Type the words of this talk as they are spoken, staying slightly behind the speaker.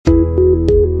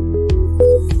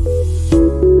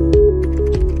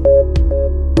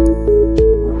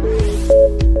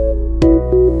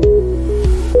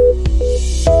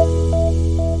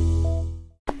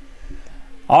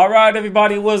right,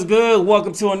 everybody, what's good?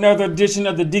 Welcome to another edition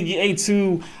of the Diggie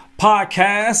A2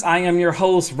 podcast. I am your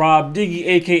host, Rob Diggie,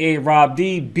 aka Rob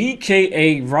D,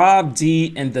 BKA Rob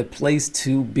D, and the place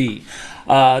to be.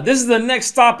 This is the next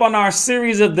stop on our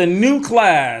series of the new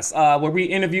class, where we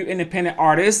interview independent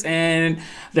artists. And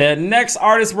the next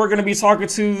artist we're going to be talking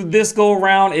to this go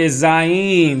around is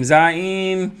Zieme.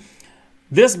 Zieme.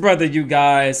 This brother, you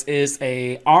guys, is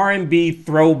a R&B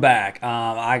throwback.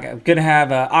 I'm going to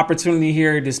have an opportunity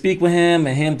here to speak with him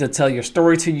and him to tell your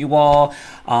story to you all.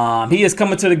 He is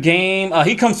coming to the game.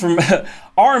 He comes from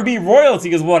R&B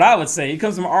royalty is what I would say. He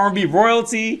comes from R&B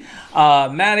royalty.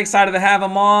 Mad excited to have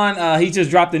him on. He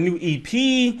just dropped a new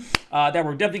EP that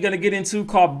we're definitely going to get into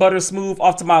called Butter Smooth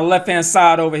off to my left-hand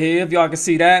side over here, if y'all can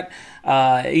see that.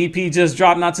 EP just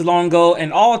dropped not too long ago,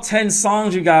 and all 10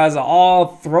 songs, you guys, are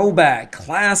all throwback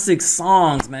classic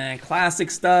songs, man. Classic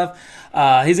stuff.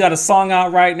 He's got a song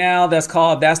out right now that's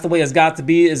called That's the Way It's Got to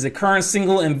Be. It's the current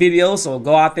single and video, so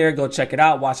go out there, go check it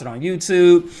out, watch it on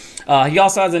YouTube. He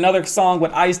also has another song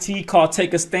with Ice-T called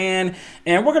Take a Stand,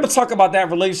 and we're going to talk about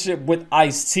that relationship with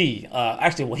Ice-T.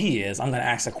 Actually, well, he is. I'm going to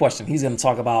ask a question. He's going to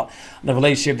talk about the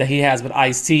relationship that he has with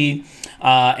Ice-T,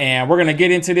 and we're going to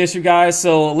get into this, you guys.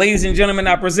 So, ladies and gentlemen,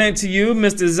 I present to you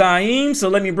Mr. Zieme. So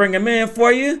let me bring him in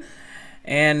for you,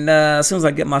 and as soon as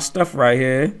I get my stuff right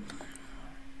here.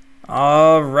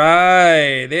 All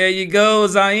right, there you go,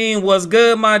 Zieme. What's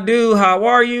good, my dude? How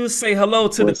are you? Say hello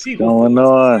to the people. What's going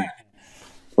on?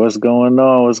 What's going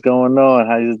on? What's going on?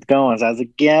 How's it going? How's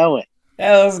it going?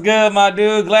 That was good, my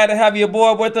dude. Glad to have you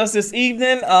aboard with us this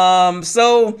evening.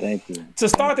 So Thank you. To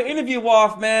start the interview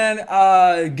off,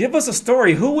 man, give us a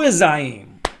story. Who is Zieme?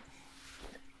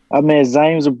 I mean,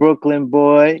 Zieme's a Brooklyn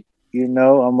boy. You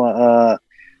know,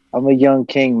 I'm a young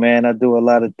king, man. I do a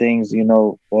lot of things, you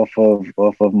know, off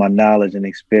of my knowledge and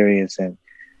experience, and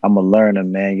I'm a learner,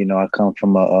 man. You know, I come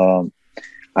from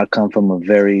a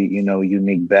very, you know,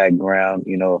 unique background,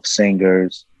 you know, of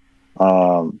singers.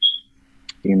 The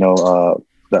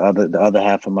other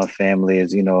half of my family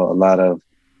is, you know, a lot of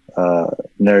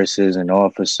nurses and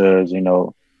officers, you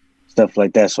know, stuff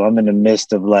like that. So I'm in the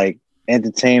midst of like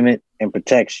entertainment and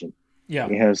protection. Yeah.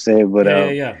 You know what I'm saying? But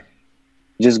yeah.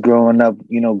 Just growing up,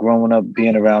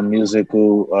 being around a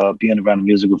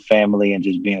musical family and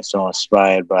just being so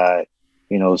inspired by,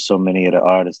 you know, so many of the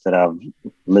artists that I've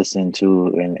listened to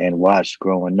and watched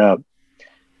growing up.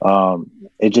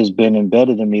 It just been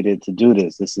embedded in me to do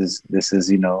this. This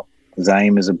is, you know,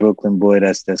 Zieme is a Brooklyn boy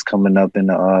that's coming up in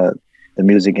the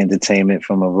music entertainment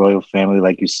from a royal family,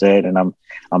 like you said, and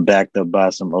I'm backed up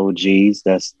by some OGs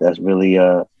that's really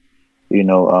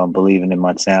believing in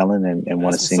my talent and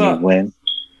want to see me win.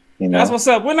 You know? That's what's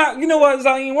up. We're not, you know what,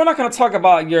 Zieme, we're not going to talk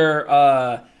about your,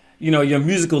 your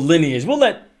musical lineage. We'll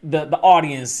let the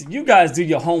audience, you guys do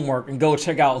your homework and go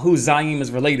check out who Zieme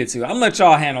is related to. I'm going to let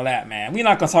y'all handle that, man. We're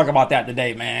not going to talk about that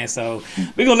today, man. So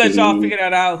we're going to let y'all figure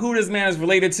that out, who this man is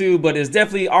related to, but it's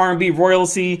definitely R&B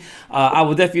royalty. I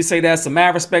will definitely say that. So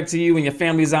mad respect to you and your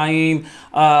family, Zieme.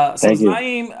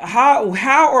 Zieme,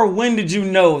 how or when did you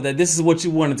know that this is what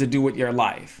you wanted to do with your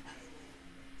life?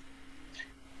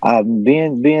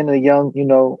 Being a young, you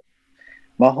know,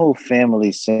 my whole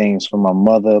family sings, from my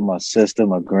mother, my sister,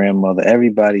 my grandmother,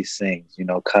 everybody sings, you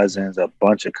know, cousins, a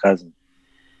bunch of cousins.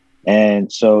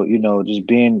 And so, you know, just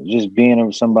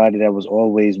being somebody that was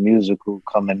always musical,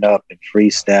 coming up and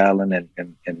freestyling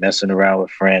and messing around with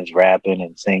friends, rapping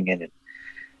and singing. And,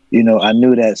 you know, I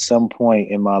knew that at some point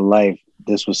in my life,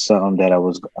 this was something that I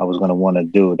was going to want to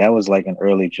do. That was like in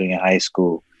early junior high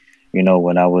school. You know,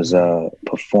 when I was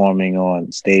performing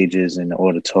on stages in the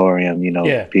auditorium, you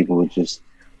know, People would just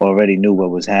already knew what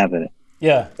was happening.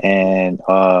 Yeah. And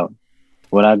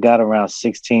when I got around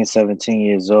 16, 17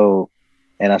 years old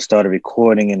and I started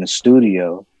recording in the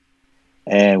studio,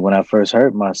 and when I first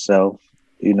heard myself,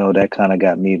 you know, that kind of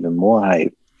got me even more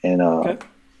hype. And,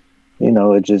 you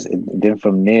know, then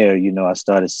from there, you know, I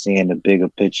started seeing the bigger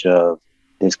picture of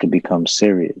this could become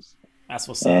serious. That's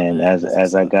what's up. And man.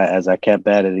 as I kept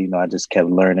at it, you know, I just kept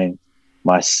learning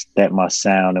my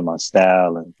sound and my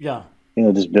style, and you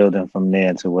know, just building from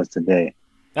there to what's today.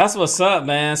 That's what's up,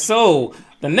 man. So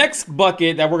the next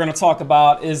bucket that we're gonna talk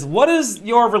about is, what is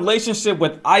your relationship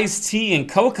with Ice-T and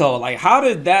Coco? Like, how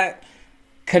did that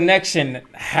connection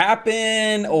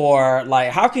happen, or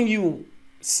like, how did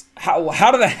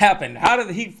that happen? How did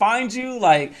he find you?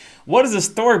 Like, what is the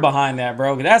story behind that,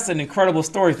 bro? That's an incredible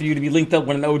story for you to be linked up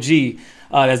with an OG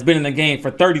that's been in the game for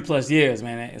 30 plus years,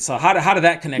 man. So how did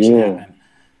that connection happen?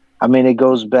 I mean, it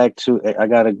goes back to, I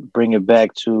got to bring it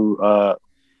back to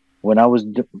when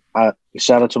I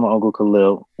shout out to my uncle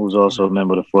Khalil, who's also a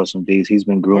member of the Foursome D's. He's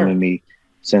been grooming me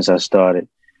since I started.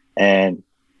 And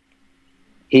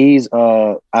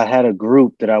I had a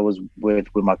group that I was with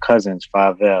my cousins,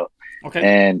 5L, Okay.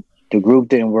 and the group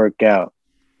didn't work out.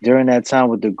 During that time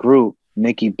with the group,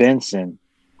 Nikki Benson,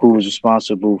 who was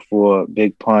responsible for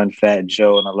Big Pun, Fat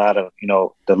Joe, and a lot of,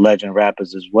 the legend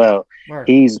rappers as well. Word.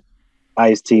 He's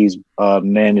Ice-T's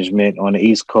management on the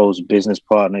East Coast, business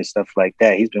partner, stuff like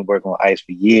that. He's been working with Ice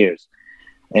for years.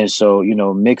 And so,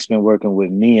 Mick's been working with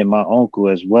me and my uncle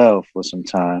as well for some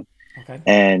time. Okay.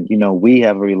 And, we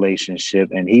have a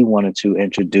relationship, and he wanted to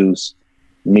introduce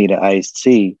me to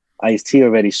Ice-T. Ice-T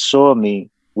already saw me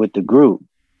with the group.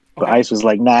 But Okay. Ice was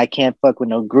like, nah, I can't fuck with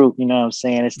no group. You know what I'm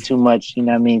saying? It's too much, you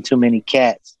know what I mean? Too many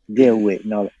cats to deal with,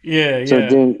 Yeah, So yeah.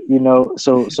 then,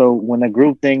 so when the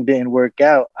group thing didn't work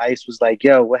out, Ice was like,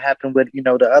 yo, what happened with,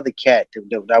 the other cat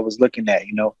that I was looking at,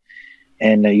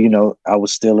 And I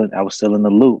was still in the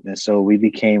loop, and so we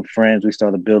became friends. We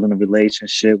started building a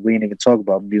relationship. We didn't even talk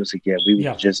about music yet. We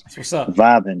Yeah. were just That's what's up.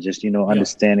 vibing, just Yeah.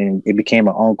 understanding. It became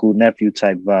an uncle nephew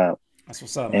type vibe, That's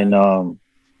what's up, and man.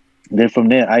 then from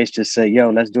there, Ice just said,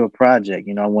 "Yo, let's do a project.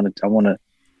 I want to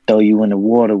throw you in the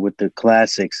water with the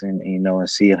classics, and and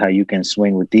see how you can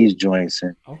swing with these joints.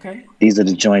 And Okay. these are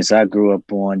the joints I grew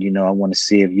up on. I want to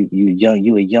see if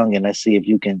you a young, and let's see if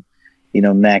you can,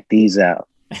 knock these out."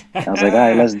 I was like, all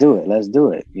right, let's do it. Let's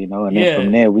do it. And then from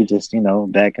Yeah. there, we just,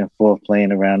 back and forth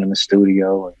playing around in the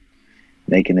studio and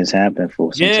making this happen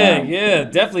for some Yeah, time. yeah,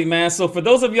 definitely, man. So for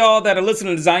those of y'all that are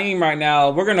listening to Zieme right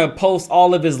now, we're gonna post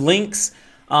all of his links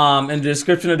in the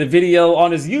description of the video.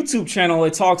 On his YouTube channel,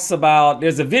 it talks about,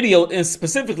 there's a video in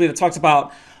specifically that talks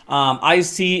about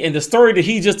Ice-T and the story that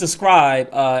he just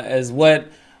described as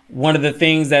one of the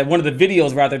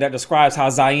videos rather that describes how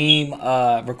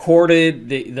Zieme recorded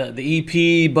the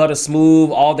EP, Butter Smooth,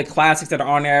 all the classics that are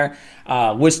on there,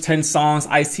 which 10 songs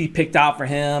Ice-T picked out for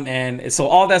him. And so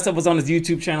all that stuff was on his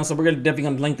YouTube channel. So we're definitely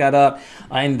going to link that up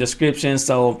in the description.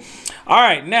 So, all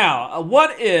right, now,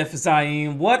 what if,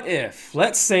 Zieme,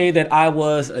 let's say that I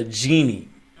was a genie,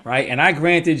 right? And I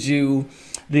granted you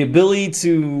the ability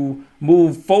to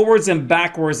move forwards and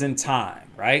backwards in time,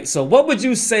 right? So what would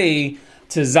you say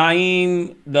to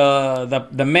Zieme,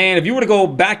 the man, if you were to go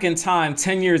back in time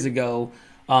 10 years ago,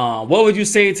 what would you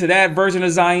say to that version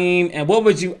of Zieme, and what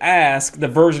would you ask the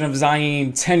version of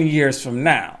Zieme 10 years from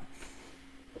now?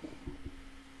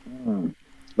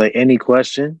 Like any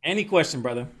question? Any question,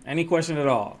 brother. Any question at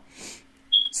all.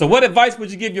 So what advice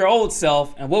would you give your old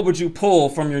self, and what would you pull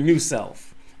from your new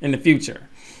self in the future?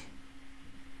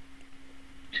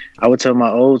 I would tell my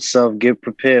old self,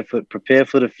 prepare for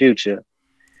the future.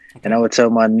 Okay. And I would tell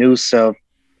my new self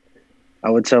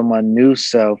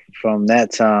from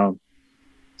that time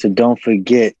to don't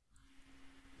forget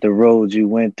the roads you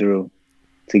went through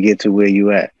to get to where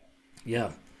you at.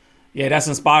 Yeah. Yeah, that's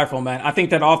inspireful, man. I think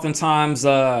that oftentimes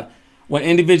when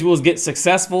individuals get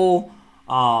successful,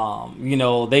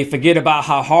 they forget about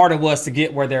how hard it was to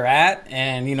get where they're at.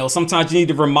 And, sometimes you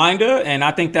need a reminder. And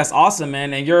I think that's awesome,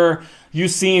 man. And you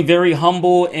seem very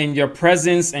humble in your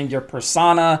presence and your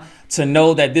persona to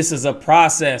know that this is a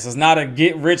process. It's not a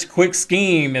get rich quick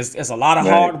scheme. It's a lot of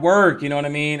hard work. You know what I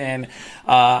mean? And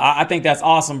I think that's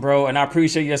awesome, bro. And I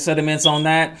appreciate your sentiments on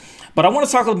that. But I want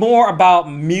to talk more about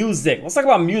music. Let's talk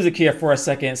about music here for a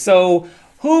second. So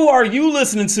who are you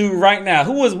listening to right now?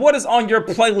 What is on your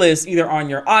playlist, either on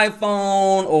your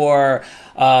iPhone or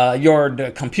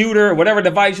your computer, whatever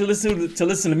device you listen to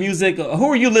listen to music?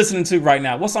 Who are you listening to right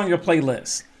now? What's on your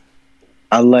playlist?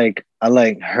 I like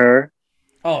her.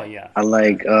 Oh yeah. I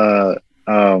like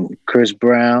Chris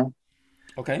Brown.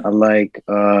 Okay. I like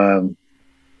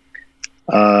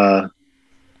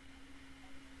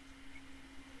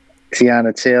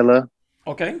Tiana Taylor.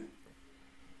 Okay.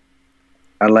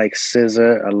 I like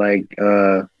Scissor. I like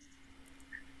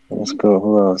let's go.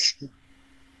 Who else?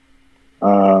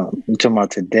 I'm talking about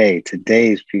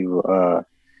today's people.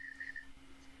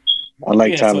 I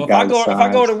like Tyler. So if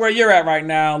I go to where you're at right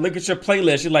now, look at your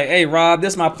playlist. You're like, hey Rob,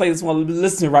 this is my playlist. I want to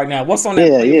listen to right now. What's on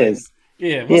that playlist?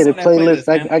 Yeah. What's on the playlist.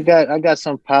 I got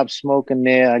some Pop Smoke in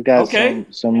there. I got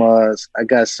some I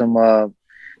got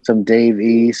some Dave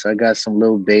East. I got some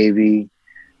Lil Baby.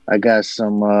 I got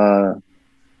some I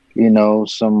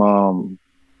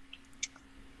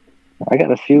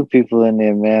got a few people in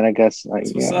there, man. I got a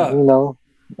little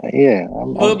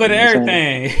bit of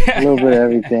everything. A little bit of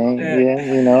everything.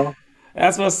 Yeah.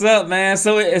 That's what's up, man.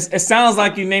 So it sounds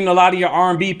like you named a lot of your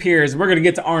R&B peers. We're gonna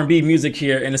get to R&B music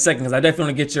here in a second, because I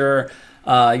definitely get your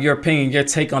opinion, your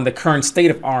take on the current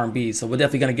state of R&B. So we're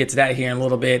definitely gonna get to that here in a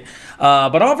little bit.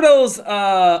 But of those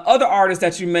other artists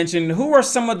that you mentioned, who are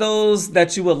some of those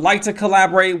that you would like to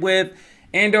collaborate with?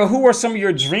 And who are some of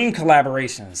your dream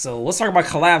collaborations? So let's talk about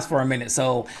collabs for a minute.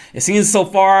 So it seems so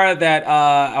far that,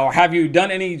 or have you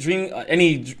done any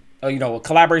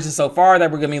collaborations so far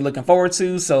that we're gonna be looking forward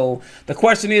to? So the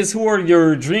question is, who are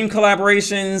your dream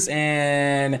collaborations,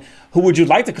 and who would you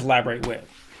like to collaborate with?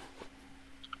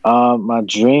 My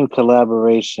dream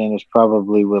collaboration is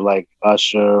probably with like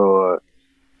Usher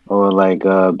or like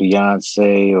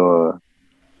Beyonce or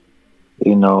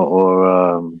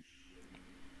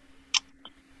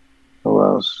who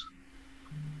else?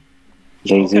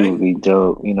 Jay Z Okay, would be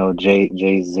dope.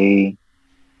 Jay Z.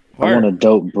 I want a where?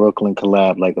 dope Brooklyn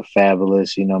collab, like a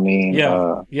Fabulous. You know what I mean?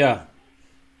 Yeah, yeah,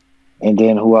 And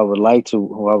then who I would like to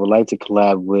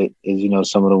collab with is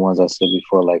some of the ones I said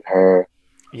before, like her,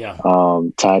 yeah,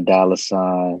 Ty Dolla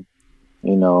Sign.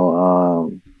 You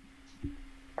know,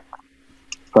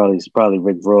 probably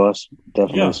Rick Ross.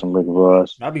 Definitely yeah. some Rick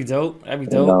Ross. That'd be dope. That'd be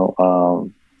You dope.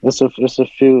 know, it's a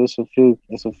few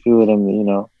of them.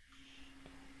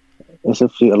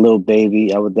 A little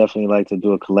baby. I would definitely like to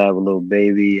do a collab with Little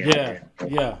Baby, Yeah,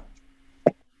 and yeah.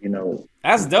 you know,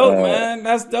 That's dope, uh, man.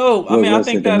 That's dope. I what mean, I was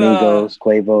think it? The that Migos,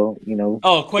 Quavo.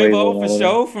 oh, Quavo Quavo and for all of them.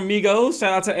 sure from Migos.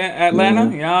 Shout out to Atlanta.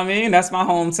 Mm-hmm. You know what I mean? That's my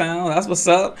hometown. That's what's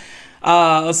up.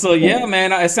 So yeah, Yeah.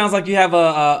 man. It sounds like you have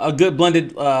a good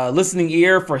blended listening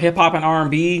ear for hip hop and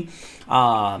R&B.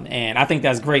 And I think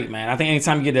that's great, man. I think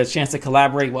anytime you get a chance to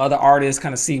collaborate with other artists,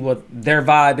 kind of see what their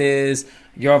vibe is,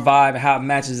 your vibe, how it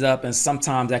matches up, and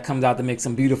sometimes that comes out to make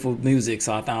some beautiful music.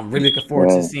 So I'm really looking forward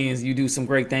to Right. seeing you do some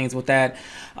great things with that.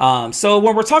 So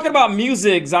when we're talking about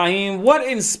music, Zaheem, what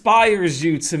inspires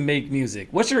you to make music?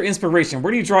 What's your inspiration?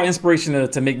 Where do you draw inspiration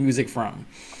to make music from?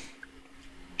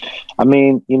 I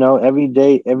mean, every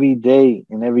day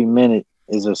and every minute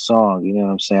is a song. You know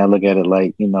what I'm saying? I look at it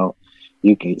like,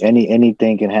 you can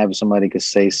anything can happen. Somebody could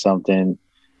say something,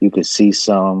 you could see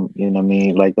some, you know what I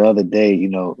mean? Like the other day,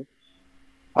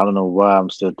 I don't know why I'm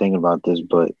still thinking about this,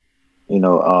 but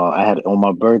I had on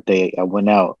my birthday, I went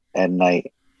out at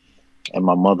night and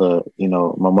my mother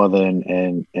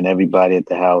and everybody at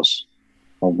the house,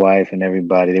 my wife and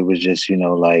everybody, they was just,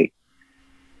 like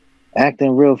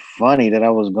acting real funny that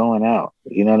I was going out.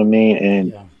 You know what I mean? And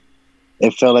Yeah.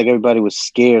 it felt like everybody was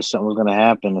scared something was gonna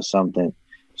happen or something.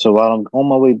 So while I'm on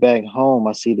my way back home,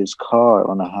 I see this car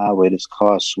on the highway. This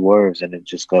car swerves and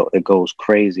it goes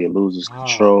crazy. It loses Ah.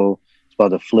 control. It's about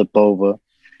to flip over.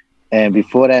 And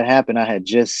before that happened, I had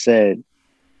just said,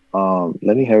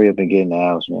 let me hurry up and get in the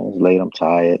house, man. It's late. I'm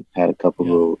tired. Had a couple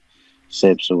Yeah. little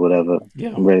sips or whatever.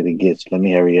 Yeah. I'm ready to get. So let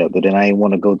me hurry up. But then I didn't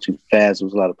want to go too fast. There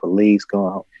was a lot of police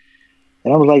going on.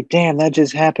 And I was like, damn, that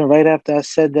just happened right after I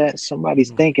said that.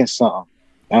 Somebody's thinking something.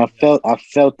 And I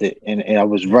felt it and I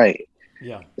was Yeah. right.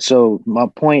 Yeah. So my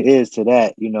point is to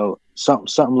that,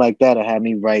 something like that will have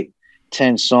me write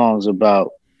 10 songs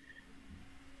about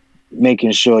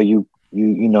making sure you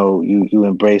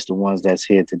embrace the ones that's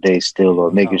here today still,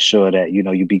 or making Yeah. sure that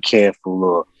you be careful,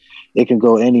 or it can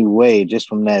go any way just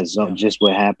from that zone, Yeah. just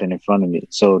what happened in front of me.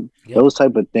 So Yep. those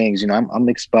type of things, I'm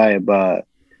inspired by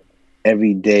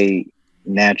everyday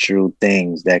natural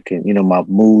things that can, my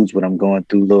moods, what I'm going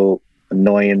through, little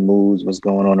annoying moods, what's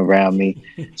going on around me.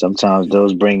 Sometimes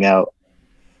those bring out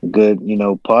good,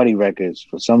 party records.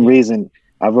 For some Yeah. reason,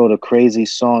 I wrote a crazy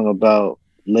song about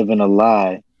living a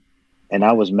lie, and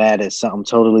I was mad at something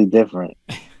totally different.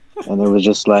 And it was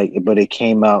just like, but it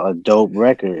came out a dope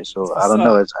record. That's So I what's don't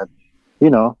know. up. You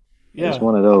know, it's Yeah.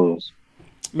 one of those.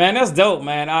 Man, that's dope,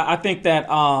 man. I think that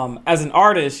as an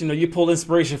artist, you pull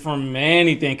inspiration from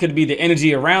anything. It could be the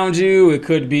energy around you. It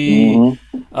could be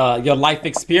Hmm. your life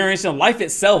experience. Life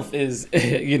itself is,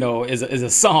 is a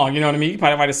song. You know what I mean? You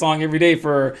probably write a song every day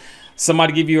for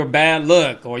somebody give you a bad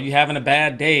look or you having a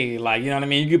bad day. Like, you know what I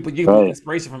mean? You can pull Right.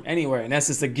 inspiration from anywhere, and that's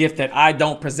just a gift that I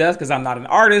don't possess because I'm not an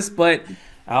artist, but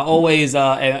I always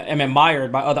am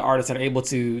admired by other artists that are able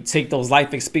to take those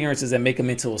life experiences and make them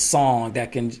into a song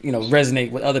that can,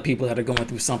 resonate with other people that are going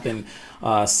through something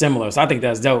similar. So I think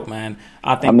that's dope, man.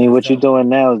 I I think mean, that's what you're dope. doing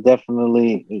now is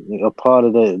definitely a part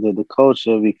of the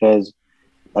culture, because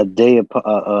a day,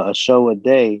 a show a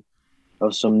day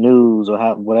of some news, or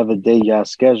whatever day y'all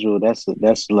schedule.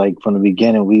 That's like from the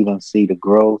beginning. We don't see the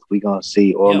growth. We gonna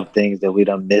see all the Yeah. things that we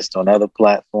done missed on other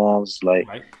platforms. Like,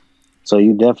 Right. so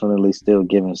you definitely still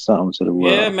giving something to the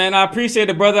Yeah, world. man, I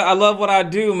appreciate it, brother. I love what I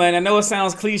do, man. I know it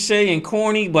sounds cliche and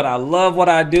corny, but I love what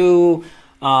I do.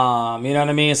 You know what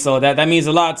I mean? So that means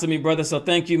a lot to me, brother. So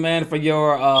thank you, man, for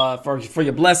your for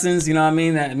your blessings. You know what I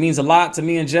mean? That means a lot to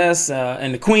me and Jess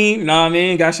and the Queen. You know what I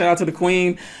mean? Got shout out to the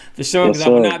Queen for sure, Yes, because I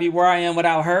would sir. not be where I am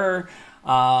without her.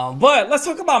 But let's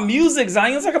talk about music,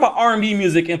 Zion. Let's talk about R&B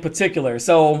music in particular.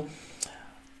 So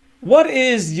What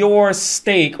is your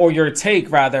stake or your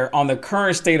take rather on the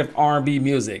current state of R&B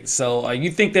music? So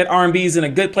you think that R&B is in a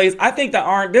good place? I think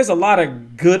that there's a lot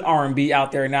of good R&B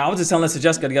out there now. I was just telling this to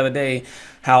Jessica the other day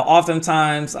how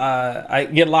oftentimes I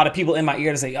get a lot of people in my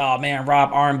ear to say, "Oh man,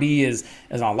 Rob, R&B is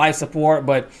on life support."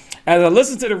 But as I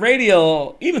listen to the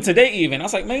radio, even today, I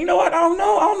was like, man, you know what? I don't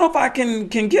know if I can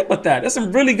get with that. There's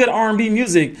some really good R&B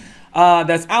music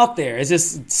that's out there. It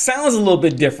just sounds a little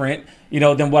bit different,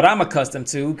 than what I'm accustomed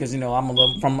to, because I'm a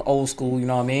little from old school, you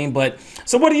know what I mean. But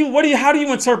so, how do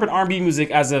you interpret R&B music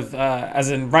as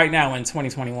in right now in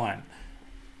 2021?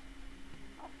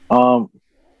 Um,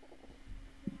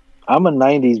 I'm a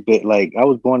 '90s bit. Like I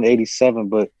was born in '87,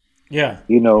 but Yeah,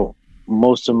 you know,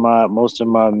 most of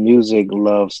my music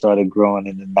love started growing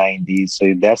in the '90s.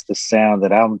 So that's the sound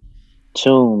that I'm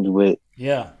tuned with.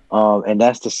 yeah, And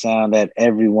that's the sound that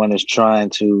everyone is trying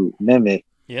to mimic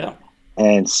yeah,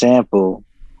 and sample.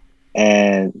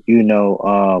 And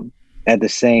at the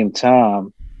same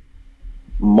time,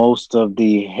 most of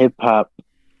the hip hop,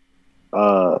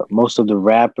 most of the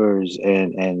rappers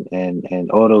and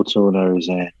auto tuners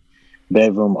and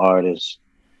bedroom artists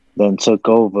then took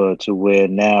over to where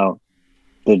now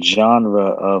the genre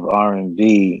of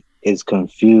R&B is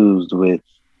confused with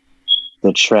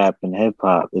the trap and hip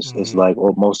hop. It's hmm, like,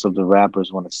 well, most of the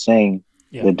rappers want to sing,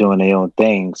 yeah, they're doing their own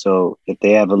thing. So if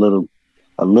they have a little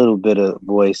bit of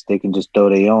voice, they can just throw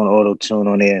their own auto tune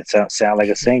on there and sound like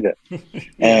a singer, yeah,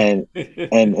 and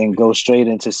and go straight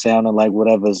into sounding like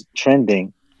whatever's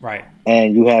trending. right,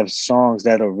 And you have songs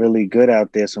that are really good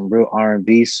out there, some real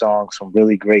R&B songs, some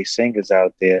really great singers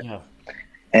out there, yeah,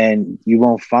 and you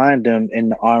won't find them in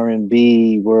the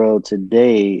R&B world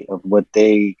today of what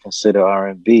they consider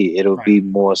R&B. It'll right, be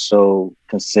more so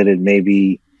considered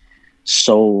maybe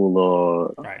soul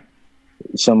or right,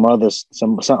 something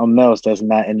else that's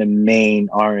not in the main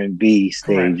R&B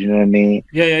stage. correct. You know what I mean?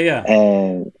 Yeah, yeah, yeah.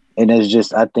 And it's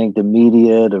just, I think the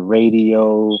media, the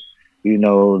radio,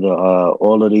 the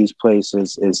all of these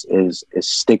places is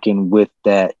sticking with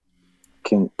that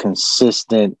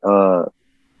consistent. I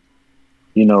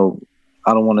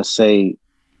don't want to say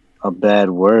a bad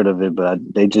word of it, but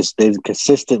they're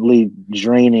consistently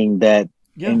draining that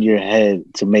Yeah. in your head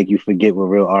to make you forget what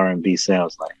real R&B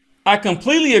sounds like. I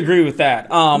completely agree with that.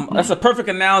 That's a perfect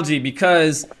analogy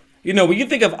because when you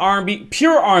think of R&B,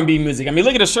 pure R&B music. I mean,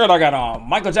 look at the shirt I got on.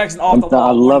 Michael Jackson off the I wall, one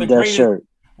of love the that greatest. shirt.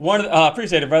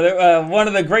 Appreciate it, brother. One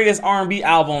of the greatest R&B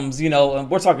albums. And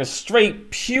we're talking straight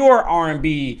pure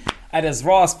R&B at its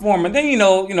rawest form. And then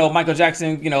Michael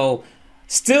Jackson,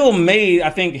 still made, I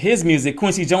think, his music.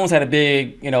 Quincy Jones had a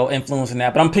big influence in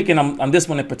that. But I'm picking on this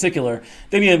one in particular.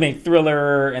 Then he made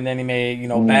Thriller, and then he made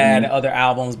Bad and other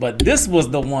albums. But this was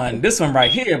the one. This one right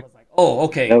here was like, oh, That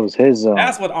okay, was his.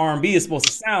 that's what R&B is supposed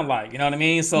to sound like. You know what I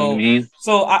mean? So, Mhm.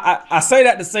 I say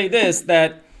that to say this,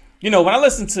 that when I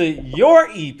listen to your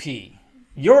EP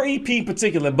in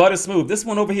particular, Butter Smooth, this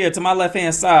one over here to my left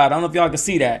hand side, I don't know if y'all can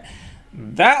see that.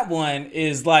 That one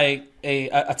is like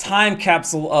a time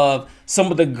capsule of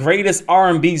some of the greatest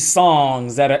R&B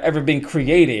songs that have ever been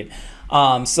created.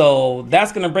 So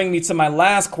that's gonna bring me to my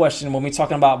last question when we're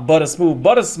talking about Butter Smooth.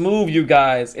 Butter Smooth, you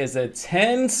guys, is a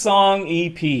 10-song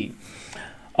EP.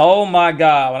 Oh my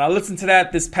God. When I listened to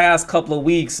that this past couple of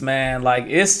weeks, man, like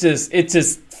it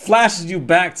just flashes you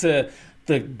back to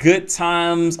the good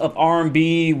times of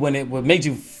R&B when it would make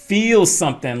you feel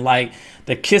something like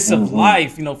the Kiss of Mhm.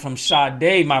 Life, from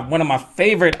Sade, one of my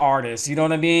favorite artists, you know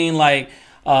what I mean? Like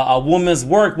A Woman's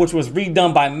Work, which was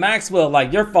redone by Maxwell.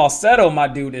 Like your falsetto, my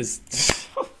dude, is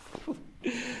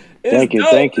it's Thank you,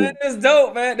 dope, thank man. you. It's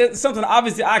dope, man. It's something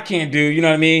obviously I can't do. You know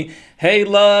what I mean? Hey,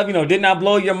 love. Did not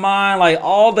blow your mind. Like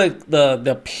all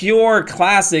the pure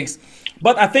classics.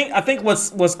 But I think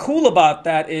what's cool about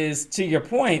that is, to your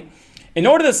point, in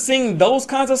order to sing those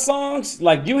kinds of songs,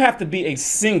 like you have to be a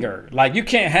singer. Like you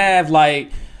can't have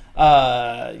like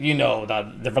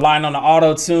the relying on the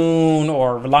auto tune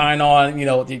or relying on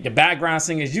the background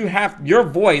singers. Your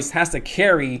voice has to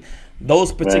carry those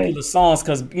Right. particular songs,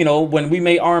 because when we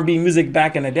made R&B music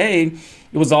back in the day,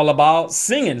 it was all about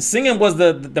singing was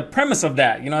the premise of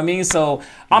that, you know what I mean? So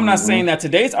I'm not saying Mhm. that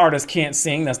today's artists can't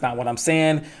sing, that's not what I'm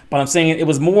saying, but I'm saying it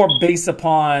was more based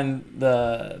upon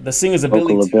the singer's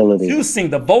ability Vocal to ability.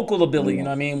 sing. The vocal ability, you know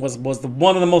Yeah. what I mean, was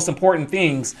one of the most important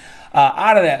things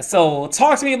out of that. So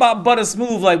talk to me about Butter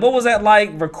Smooth. Like what was that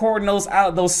like recording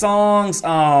those songs?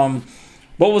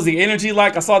 What was the energy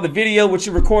like? I saw the video with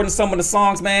you recording some of the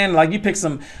songs, man. Like you picked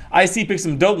some, IC picked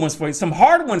some dope ones for you, some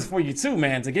hard ones for you too,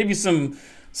 man, to give you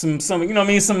some you know what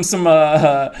I mean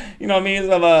you know what I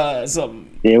mean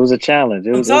Yeah, it was a challenge.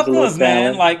 some It was tough a little ones,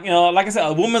 man. challenge. Like like I said,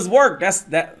 a woman's work. That's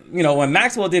that. You know, when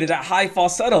Maxwell did it, that high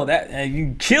falsetto, that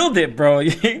you killed it, bro.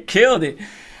 You killed it.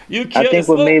 You I killed it. think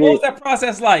So what made what was it. that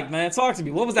process like, man? Talk to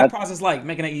me. What was that I, process like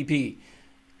making an EP?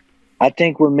 I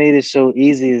think what made it so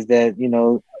easy is that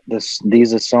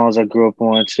these are songs I grew up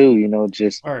on too.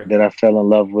 Just All right. that I fell in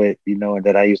love with. And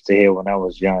that I used to hear when I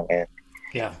was young. And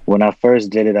Yeah. when I first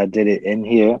did it, I did it in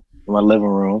here in my living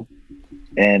room,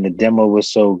 and the demo was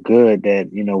so good that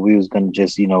we was gonna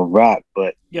just rock.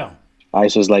 But Yeah. I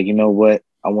was like, you know what?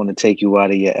 I want to take you out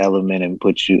of your element and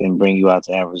put you and bring you out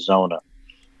to Arizona.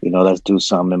 Let's do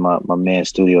something in my man's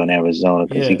studio in Arizona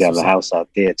because he Yeah. So got a what's house out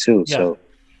there too. Yeah. So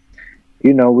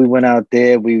we went out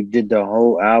there. We did the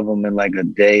whole album in like a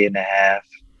day and a half.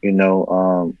 You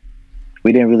know,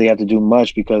 we didn't really have to do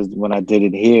much because when I did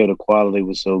it here, the quality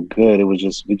was so good. It was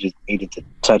just we just needed to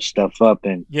touch stuff up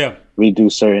and Yeah.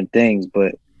 redo certain things,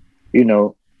 but you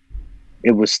know,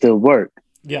 it was still work.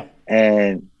 Yeah.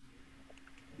 And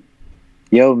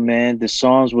yo, man, the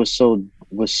songs was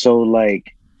so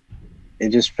like it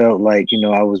just felt like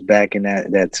I was back in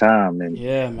that time, and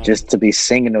Yeah, man. just to be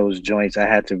singing those joints, I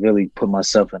had to really put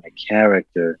myself in a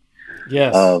character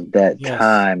Yes. of that Yes.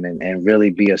 time, and really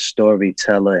be a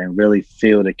storyteller and really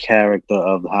feel the character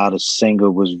of how the singer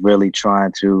was really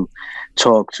trying to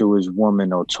talk to his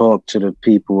woman or talk to the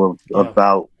people Yeah.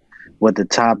 about what the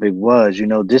topic was. This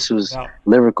No was doubt.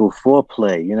 lyrical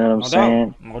foreplay, you know what I'm No doubt.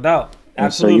 saying? No doubt.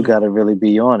 And so you Absolutely. got to really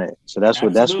be on it. So that's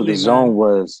what the Absolutely, zone man.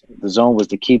 was. The zone was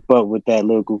to keep up with that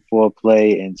lyrical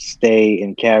foreplay and stay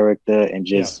in character and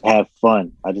Yeah. just have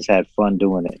fun. I just had fun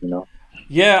doing it.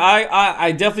 Yeah,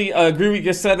 I definitely agree with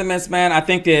your sentiments, man. I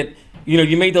think that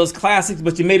you made those classics,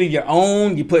 but you made it your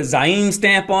own. You put Zayn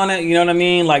stamp on it. You know what I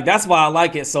mean? Like that's why I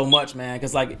like it so much, man.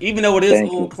 Because like even though it is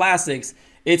Thank old you. classics,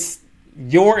 it's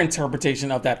your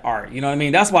interpretation of that art. You know what I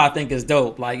mean? That's why I think it's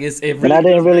dope. Like it And I really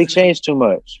didn't does really resonate. change too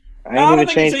much. I No, ain't I don't even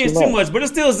think it changed too changed too much. much, but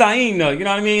it's still Zayn though. You know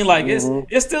what I mean? Like it's Hmm.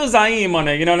 it's still Zayn on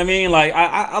there. You know what I mean? Like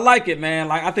I like it, man.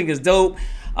 Like I think it's dope.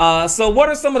 So what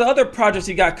are some of the other projects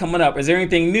you got coming up? Is there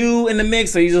anything new in the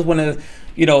mix, or you just want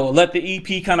to, let the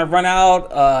EP kind of run out?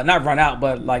 Not run out,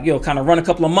 but like kind of run a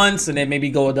couple of months and then maybe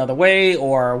go another way.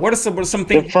 Or what are some The things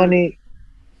you're? funny,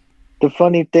 the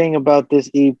funny thing about this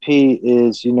EP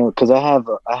is, because I have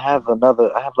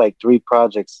like three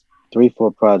projects,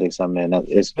 4 projects I'm in.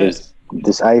 It's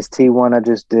this Ice T one I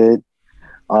just did.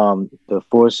 The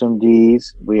Foursome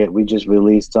D's, we just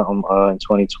released something in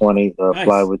 2020. Fly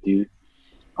Nice, with You.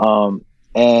 Um,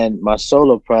 and my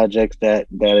solo projects that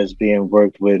is being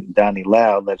worked with Donnie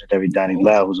Lau, legendary Donnie oh,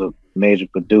 Lau, who's a major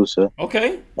producer,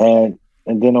 okay,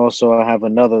 and then also I have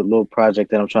another little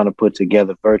project that I'm trying to put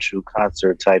together, virtual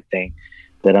concert type thing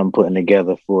that I'm putting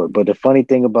together for it. But the funny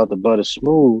thing about the Butter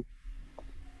Smooth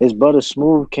is Butter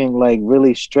Smooth can like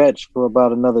really stretch for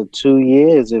about another 2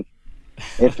 years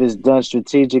if it's done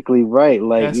strategically right,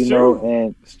 like that's true.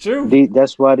 and It's true.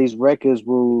 that's why these records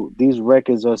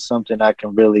are something I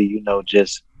can really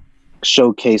just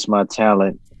showcase my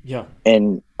talent Yeah,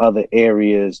 in other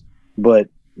areas, but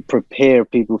prepare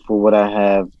people for what I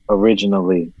have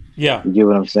originally. yeah, You get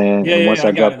what I'm saying? yeah, And yeah, once yeah. I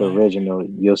I got drop it, the man. original,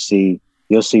 you'll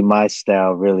see my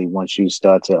style really once you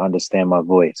start to understand my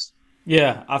voice.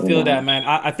 Yeah, I You feel that, know, man.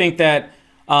 I think that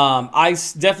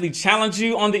definitely challenge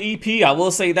you on the EP. I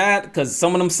will say that because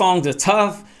some of them songs are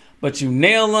tough, but you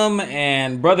nail them.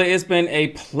 And brother, it's been a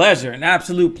pleasure, an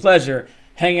absolute pleasure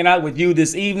hanging out with you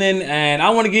this evening. And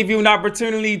I want to give you an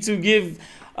opportunity to give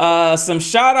some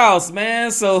shout outs,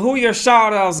 man. So who your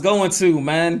shout outs going to,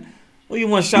 man? Who you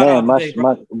want to shout man, out today,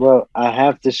 bro? well, I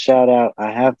have to shout out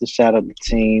the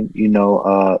team.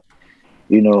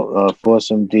 For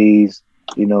some D's,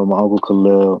 my Uncle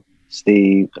Khalil,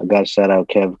 Steve. I got to shout out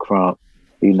Kev Crump,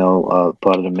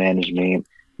 part of the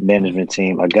management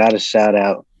team. I got to shout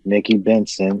out Nikki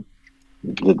Benson,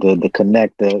 the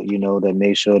connector, that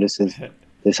made sure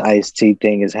this Ice T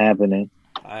thing is happening.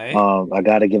 All right. I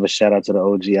got to give a shout out to the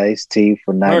OG Ice T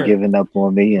for not Word. giving up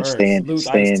on me and Word. staying, Salute Ice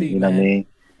staying. T, You know what I man. mean?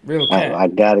 Real cat. I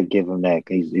gotta give him that.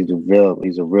 He's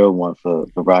a real one for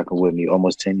rocking with me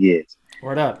almost 10 years.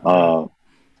 Word up. Word up. Uh,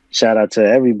 Shout out to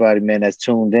everybody, man, that's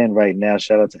tuned in right now.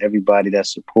 Shout out to everybody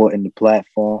that's supporting the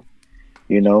platform.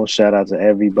 Shout out to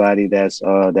everybody that's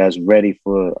ready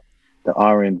for the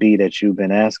R&B that you've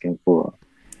been asking for.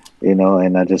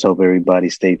 And I just hope everybody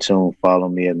stay tuned. Follow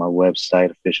me at my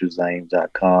website,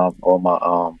 officialzaim.com. All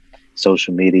my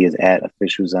social media is at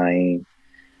officialzaim.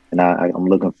 And I'm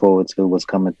looking forward to what's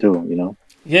coming through.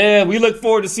 Yeah, we look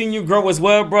forward to seeing you grow as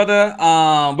well, brother.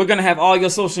 We're gonna have all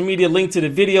your social media linked to the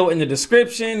video in the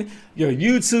description, your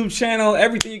YouTube channel,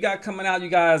 everything you got coming out. You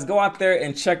guys go out there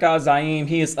and check out Zieme.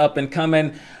 He is up and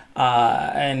coming.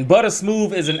 And Butter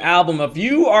Smooth is an album. If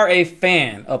you are a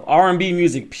fan of R&B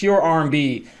music, pure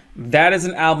R&B, that is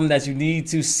an album that you need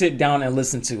to sit down and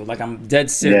listen to. Like, I'm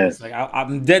dead serious. Yes. Like,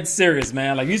 I'm dead serious,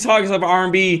 man. Like, you talking about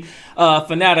R&B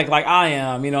fanatic like I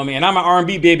am, you know what I mean? And I'm an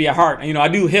R&B baby at heart. And, you know, I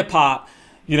do hip hop.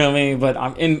 You know what I mean? But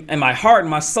I'm in my heart and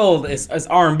my soul is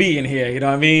R&B in here. You know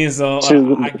what I mean? So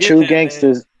True, I get true that, man.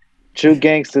 gangsters, true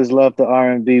gangsters love the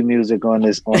R&B music on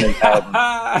this album.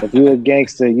 If you're a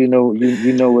gangster, you know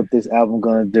what this album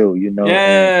gonna do. And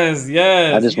Yes, I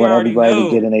yes. just You want already everybody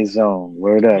to get know. in a zone.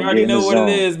 Word You up, get already in the know what it zone.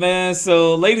 is, man.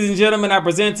 So, ladies and gentlemen, I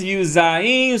present to you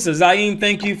Zieme. So, Zieme,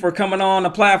 thank you for coming on the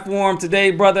platform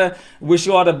today, brother. Wish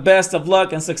you all the best of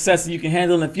luck and success that you can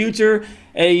handle in the future.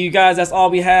 Hey, you guys, that's all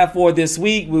we have for this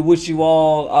week. We wish you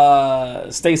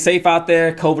all stay safe out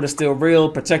there. COVID is still real.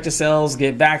 Protect yourselves.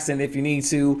 Get vaccinated if you need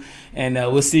to. And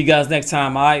we'll see you guys next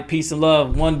time. All right. Peace and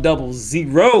love.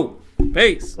 100.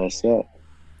 Peace. That's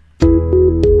it.